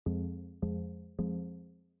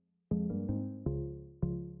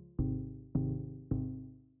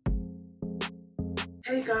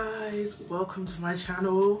Hey guys, welcome to my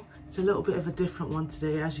channel. It's a little bit of a different one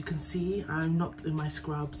today. As you can see, I'm not in my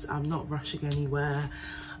scrubs, I'm not rushing anywhere.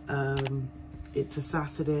 It's a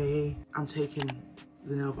Saturday. I'm taking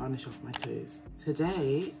the nail varnish off my toes.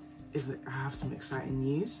 Today I have some exciting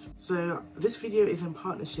news. So this video is in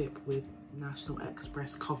partnership with National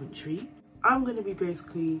Express Coventry. I'm going to be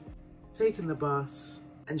basically taking the bus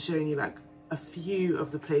and showing you like a few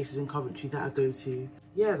of the places in Coventry that I go to.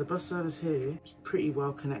 Yeah, the bus service here is pretty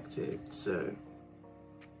well connected. So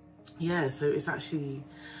yeah, so it's actually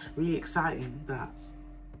really exciting that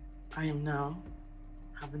I am now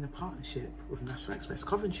having a partnership with National Express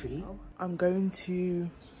Coventry. I'm going to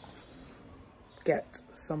get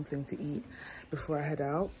something to eat before I head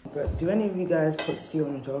out. But do any of you guys put stew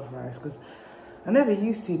on your jollof rice? Because I never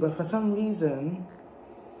used to, but for some reason,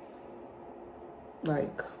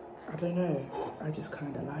 like, I don't know, I just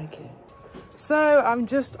kind of like it. So I'm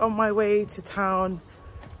just on my way to town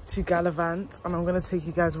to Gallivant, and I'm going to take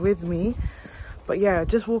you guys with me. But yeah,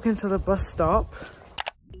 just walking to the bus stop.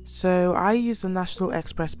 So I used the National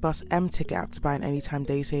Express Bus M ticket app to buy an anytime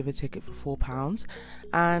Daysaver ticket for £4.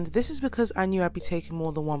 And this is because I knew I'd be taking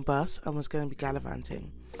more than one bus and was going to be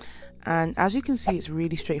gallivanting. And as you can see, it's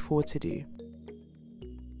really straightforward to do.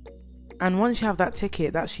 And once you have that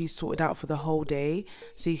ticket, that's you sorted out for the whole day.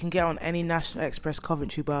 So you can get on any National Express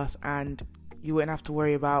Coventry bus and you wouldn't have to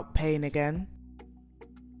worry about paying again.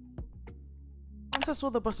 Once I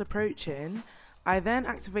saw the bus approaching, I then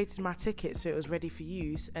activated my ticket so it was ready for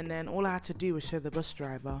use, and then all I had to do was show the bus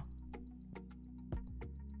driver.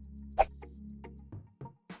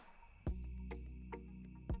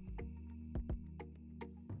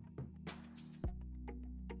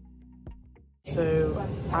 So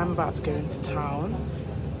I'm about to go into town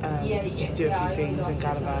to just do a few things in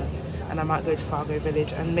Gallivant, and I might go to Fargo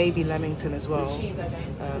Village and maybe Leamington as well,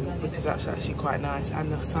 because that's actually quite nice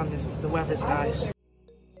and the weather's nice.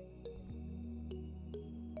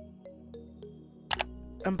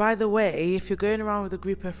 And by the way, if you're going around with a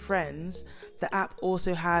group of friends, the app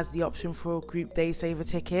also has the option for a group Daysaver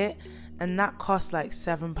ticket, and that costs like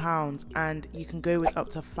 £7, and you can go with up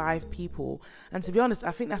to 5 people. And to be honest,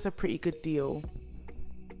 I think that's a pretty good deal.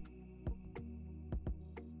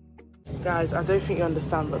 Guys, I don't think you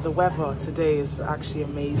understand, but the weather today is actually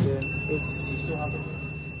amazing.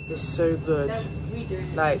 It's so good.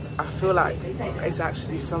 Like, I feel like it's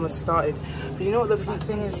actually summer started. But you know what the big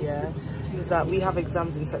thing is, yeah? Is that we have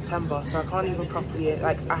exams in September, so I can't even properly,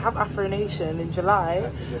 like, I have Afro Nation in July,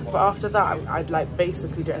 but after that, I like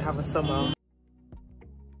basically don't have a summer.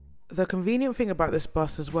 The convenient thing about this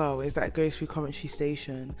bus as well is that it goes through Coventry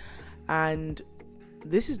Station, and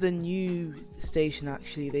this is the new station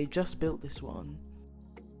actually, they just built this one.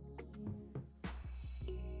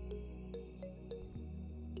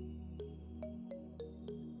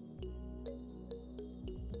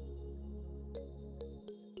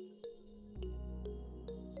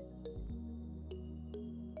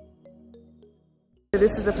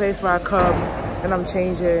 This is the place where I come and I'm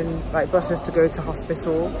changing like buses to go to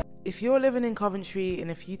hospital. If you're living in Coventry and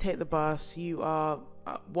if you take the bus, you are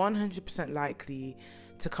 100% likely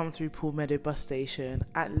to come through Poole Meadow bus station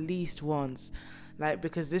at least once, like,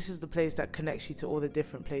 because this is the place that connects you to all the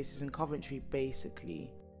different places in Coventry basically.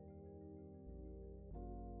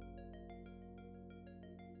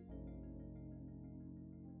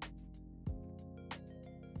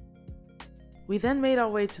 We then made our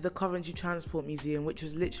way to the Coventry Transport Museum, which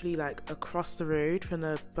was literally like across the road from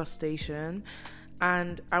the bus station.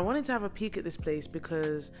 And I wanted to have a peek at this place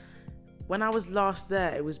because when I was last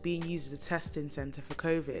there, it was being used as a testing centre for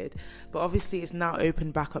COVID. But obviously it's now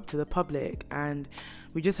opened back up to the public, and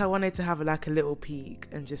I wanted to have like a little peek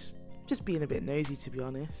and just being a bit nosy, to be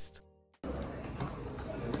honest.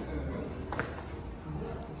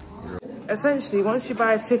 Essentially, once you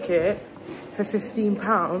buy a ticket for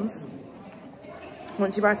 £15,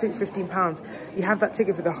 you have that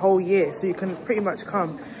ticket for the whole year, so you can pretty much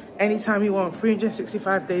come anytime you want,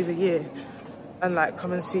 365 days a year, and like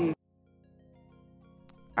come and see.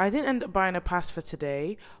 I didn't end up buying a pass for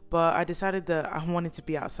today, but I decided that I wanted to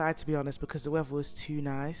be outside, to be honest, because the weather was too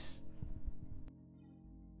nice.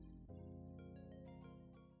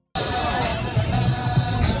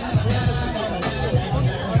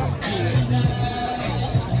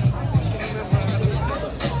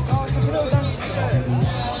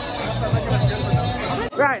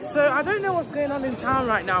 Right, so I don't know what's going on in town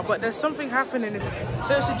right now, but there's something happening.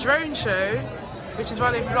 So it's a drone show, which is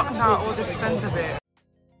why they've blocked out all this centre bit.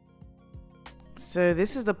 So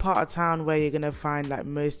this is the part of town where you're going to find like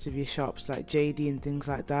most of your shops, like JD and things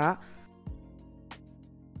like that.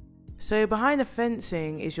 So behind the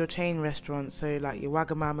fencing is your chain restaurants, so like your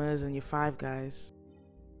Wagamamas and your Five Guys.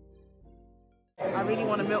 I really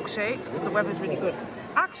want a milkshake because the weather's really good.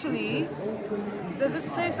 Actually, there's this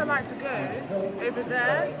place I like to go over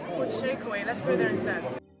there called Shakeaway. Let's go there instead.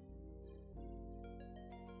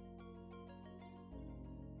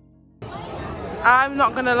 I'm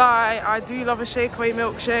not gonna lie, I do love a Shakeaway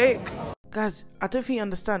milkshake. Guys, I don't think you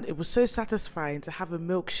understand, it was so satisfying to have a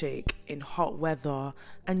milkshake in hot weather.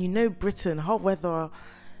 And you know Britain, hot weather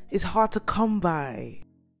is hard to come by.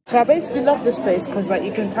 So I basically love this place because like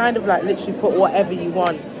you can kind of like literally put whatever you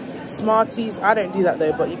want. Smarties, I don't do that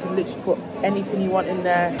though, but you can literally put anything you want in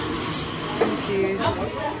there. Thank you.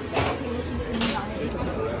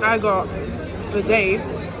 I got the Dave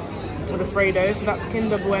with a Fredo, so that's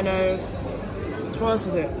Kinder Bueno. What else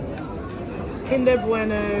is it? Kinder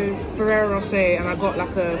Bueno, Ferrero Rocher, and I got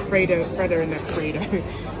like a Freddo in there.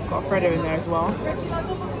 Got a Freddo in there as well.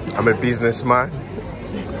 I'm a businessman.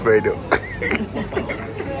 Fredo.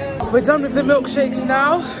 We're done with the milkshakes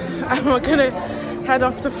now, and we're gonna head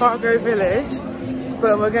off to Fargo Village,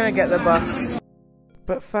 but we're gonna get the bus.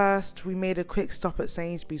 But first, we made a quick stop at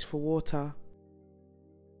Sainsbury's for water.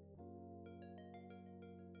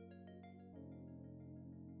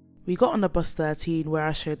 We got on the bus 13 where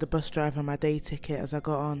I showed the bus driver my day ticket as I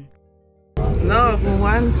got on. Love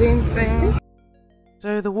one thing.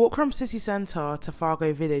 So the walk from city centre to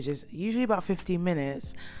Fargo Village is usually about 15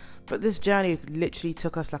 minutes, but this journey literally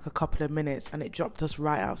took us like a couple of minutes and it dropped us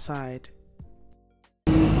right outside.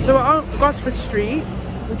 So we're on Gosford Street.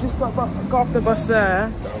 We just got off the bus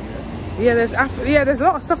there. Yeah, there's a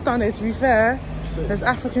lot of stuff down there to be fair. There's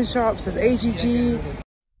African shops, there's AGG.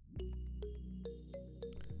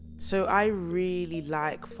 So I really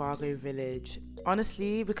like Fargo Village,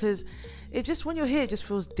 honestly, because it just, when you're here, it just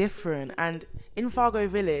feels different. And in Fargo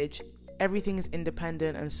Village, everything is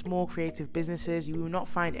independent and small creative businesses. You will not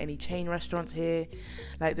find any chain restaurants here.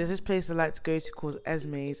 Like there's this place I like to go to called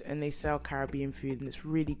Esme's, and they sell Caribbean food and it's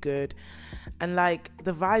really good. And like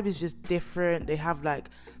the vibe is just different. They have like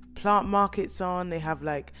plant markets on, they have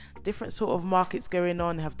like different sort of markets going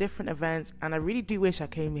on, they have different events, and I really do wish I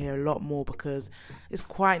came here a lot more because it's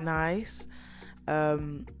quite nice.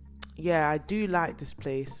 Yeah, I do like this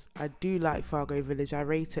place. I do like Fargo Village. I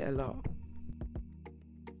rate it a lot.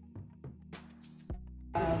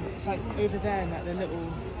 It's like over there in like the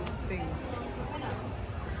little things.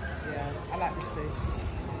 Yeah, I like this place.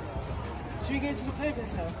 Should we go to the clothing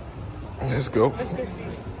store? Let's go. Let's go see.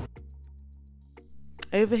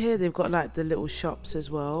 Over here they've got like the little shops as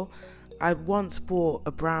well. I once bought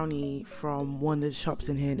a brownie from one of the shops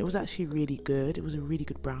in here and it was actually really good. It was a really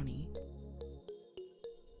good brownie.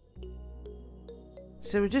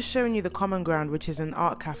 So we're just showing you the Common Ground, which is an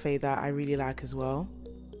art cafe that I really like as well.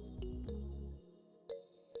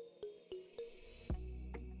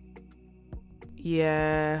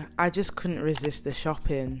 Yeah, I just couldn't resist the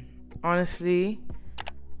shopping. Honestly,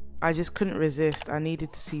 I just couldn't resist. I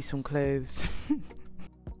needed to see some clothes.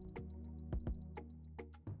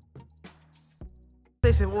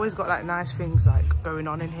 They've always got like nice things like going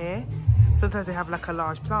on in here. Sometimes they have like a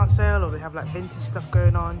large plant sale or they have like vintage stuff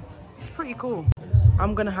going on. It's pretty cool.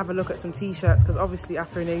 I'm gonna have a look at some t-shirts because obviously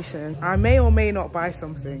Afro Nation. I may or may not buy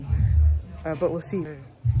something, but we'll see.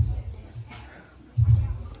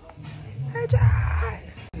 Hey,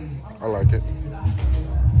 Jai! I like it.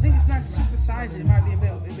 I think it's nice, it's just the size, it might be a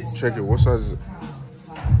bit Check it, what size is it?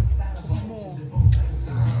 It's small.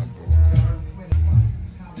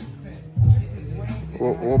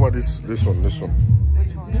 What about this one? Which one? This one?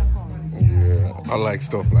 Yeah, I like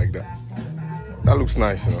stuff like that. That looks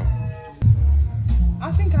nice, you know.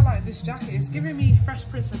 I think I like this jacket. It's giving me Fresh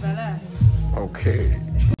Prince of Bel-Air. Okay.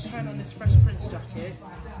 I'm trying on this Fresh Prince jacket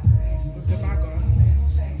with the bag on.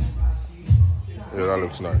 Yeah, that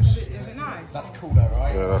looks nice. Is it nice? That's cool though,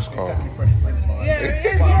 right? Yeah, that's calm. Fresh Prince, right? Yeah, it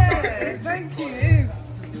is, yeah. Thank you, it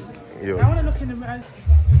is. Yo. I want to look in the mirror.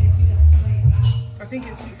 I think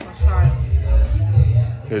it suits my style.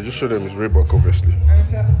 Yeah, just show them it's Reebok, obviously. And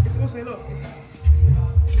it's also, look, it's...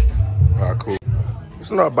 Ah, cool. It's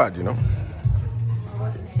not bad, you know.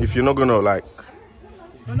 If you're not gonna like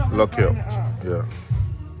lock it up. Yeah.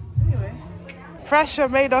 Anyway. Pressure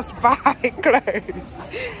made us buy clothes.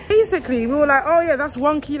 Basically, we were like, oh yeah, that's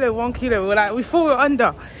 1 kilo, 1 kilo. We were like, we thought we were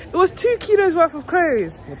under. It was 2 kilos worth of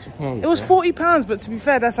clothes. What's the pound? It was £40, but to be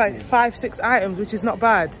fair, that's like 5-6 items, which is not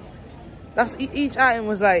bad. That's each item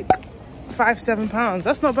was like £5-7.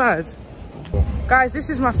 That's not bad. Guys, this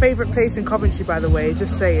is my favourite place in Coventry, by the way,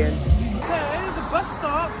 just saying. So the bus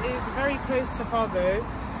stop is very close to Fargo.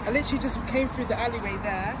 I literally just came through the alleyway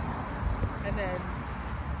there and then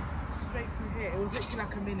straight through here. It was literally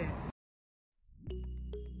like a minute.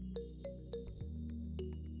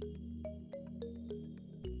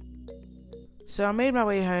 So I made my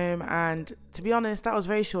way home, and to be honest, that was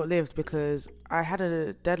very short-lived because I had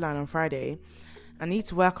a deadline on Friday. I need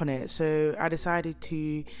to work on it, so I decided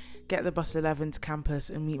to get the bus 11 to campus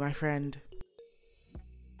and meet my friend.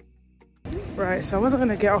 Right, so I wasn't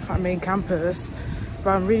going to get off at main campus,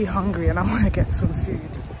 but I'm really hungry and I want to get some food.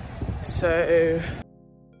 So,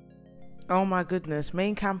 oh my goodness,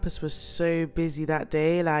 main campus was so busy that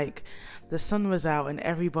day. Like, the sun was out and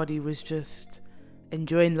everybody was just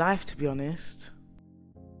enjoying life, to be honest.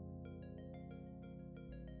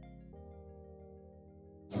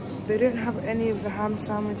 They don't have any of the ham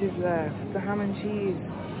sandwiches left, the ham and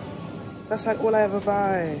cheese. That's like all I ever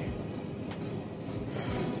buy.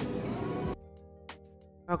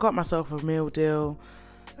 I got myself a meal deal,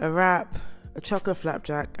 a wrap, a chocolate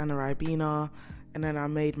flapjack and a Ribena, and then I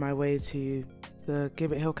made my way to the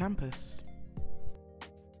Gibbet Hill campus.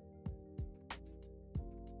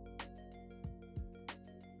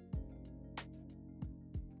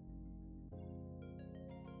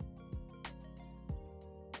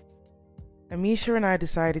 Amisha and I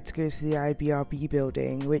decided to go to the IBRB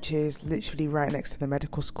building, which is literally right next to the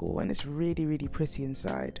medical school, and it's really, really pretty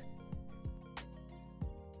inside.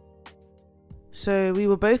 So we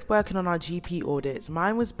were both working on our GP audits.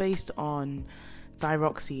 Mine was based on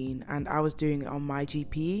thyroxine and I was doing it on my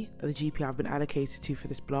GP, the GP I've been allocated to for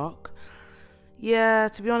this block. Yeah,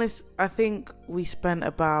 to be honest, I think we spent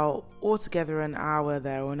about altogether an hour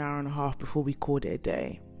there, or an hour and a half, before we called it a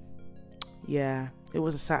day. Yeah, it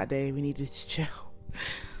was a Saturday, we needed to chill.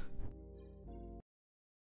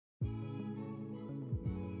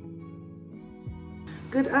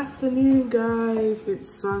 Good afternoon, guys. It's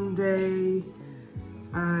Sunday,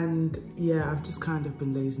 and yeah, I've just kind of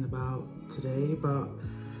been lazing about today, but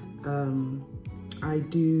I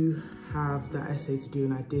do have that essay to do,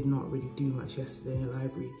 and I did not really do much yesterday in the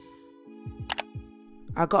library.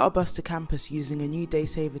 I got a bus to campus using a new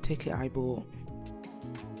Daysaver ticket I bought.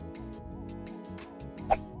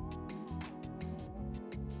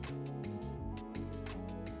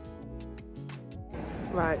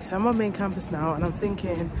 Right, so I'm on main campus now and I'm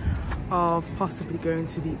thinking of possibly going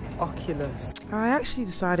to the Oculus. I actually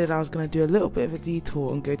decided I was going to do a little bit of a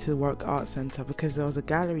detour and go to the Warwick Art Centre because there was a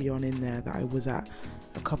gallery on in there that I was at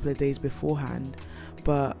a couple of days beforehand,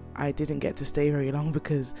 but I didn't get to stay very long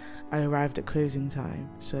because I arrived at closing time,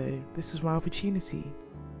 so this was my opportunity.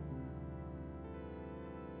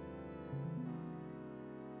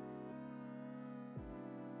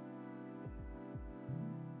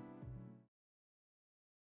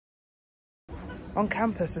 On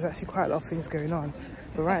campus there's actually quite a lot of things going on,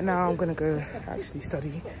 but right now I'm gonna go actually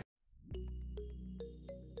study.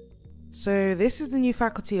 So this is the new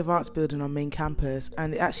Faculty of Arts building on main campus,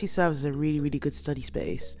 and it actually serves as a really, really good study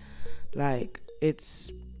space. Like,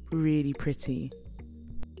 it's really pretty.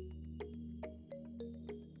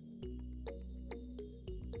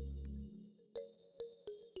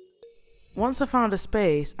 Once I found a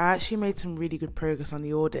space, I actually made some really good progress on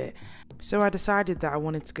the audit, so I decided that I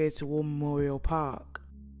wanted to go to War Memorial Park.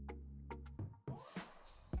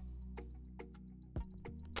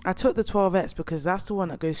 I took the 12X because that's the one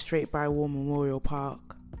that goes straight by War Memorial Park.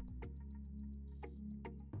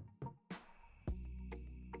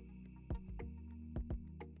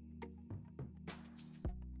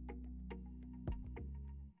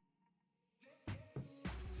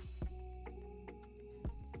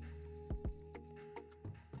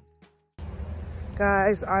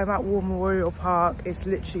 Guys, I'm at War Memorial Park. It's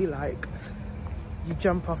literally like you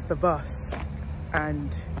jump off the bus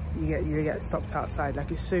and you get stopped outside.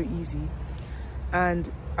 Like, it's so easy.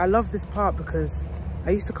 And I love this park because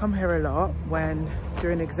I used to come here a lot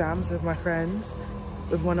during exams with one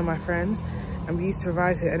of my friends, and we used to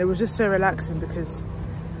revise it, and it was just so relaxing because,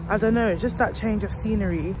 I don't know, just that change of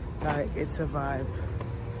scenery, like, it's a vibe.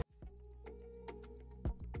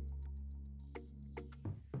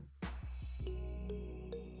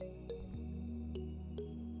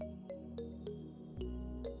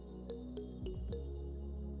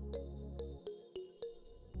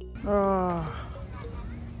 Oh,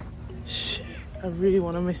 shit. I really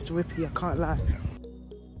want to Mr. Whippy, I can't lie.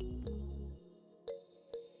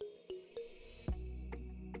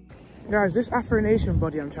 Guys, this Afro Nation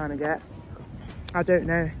body I'm trying to get, I don't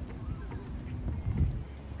know.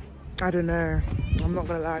 I'm not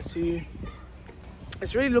going to lie to you.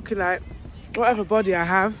 It's really looking like whatever body I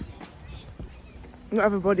have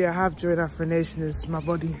during Afro Nation is my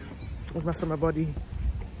body. It's my body.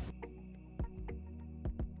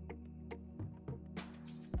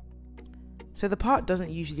 So the park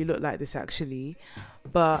doesn't usually look like this actually,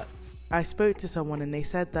 but I spoke to someone and they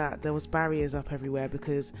said that there was barriers up everywhere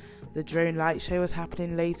because the drone light show was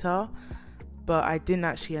happening later, but I didn't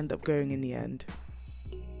actually end up going in the end.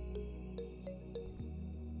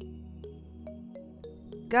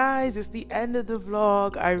 Guys, it's the end of the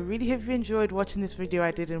vlog. I really hope you enjoyed watching this video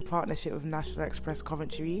I did in partnership with National Express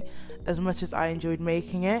Coventry as much as I enjoyed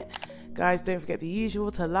making it. Guys, don't forget the usual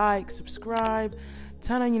to like, subscribe,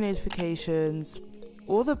 turn on your notifications.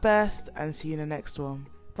 All the best and see you in the next one.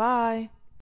 Bye.